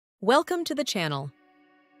Welcome to the channel.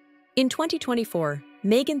 In 2024,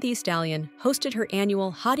 Megan Thee Stallion hosted her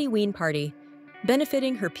annual HottieWeen party,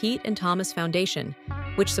 benefiting her Pete and Thomas Foundation,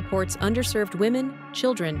 which supports underserved women,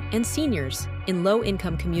 children, and seniors in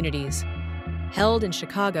low-income communities. Held in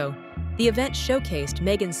Chicago, the event showcased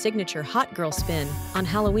Megan's signature hot girl spin on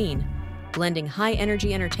Halloween, blending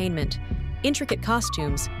high-energy entertainment, intricate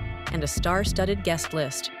costumes, and a star-studded guest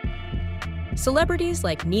list. Celebrities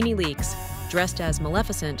like NeNe Leakes, dressed as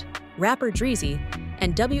Maleficent, rapper Dreezy,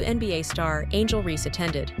 and WNBA star Angel Reese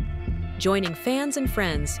attended, joining fans and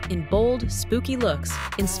friends in bold, spooky looks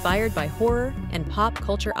inspired by horror and pop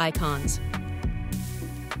culture icons.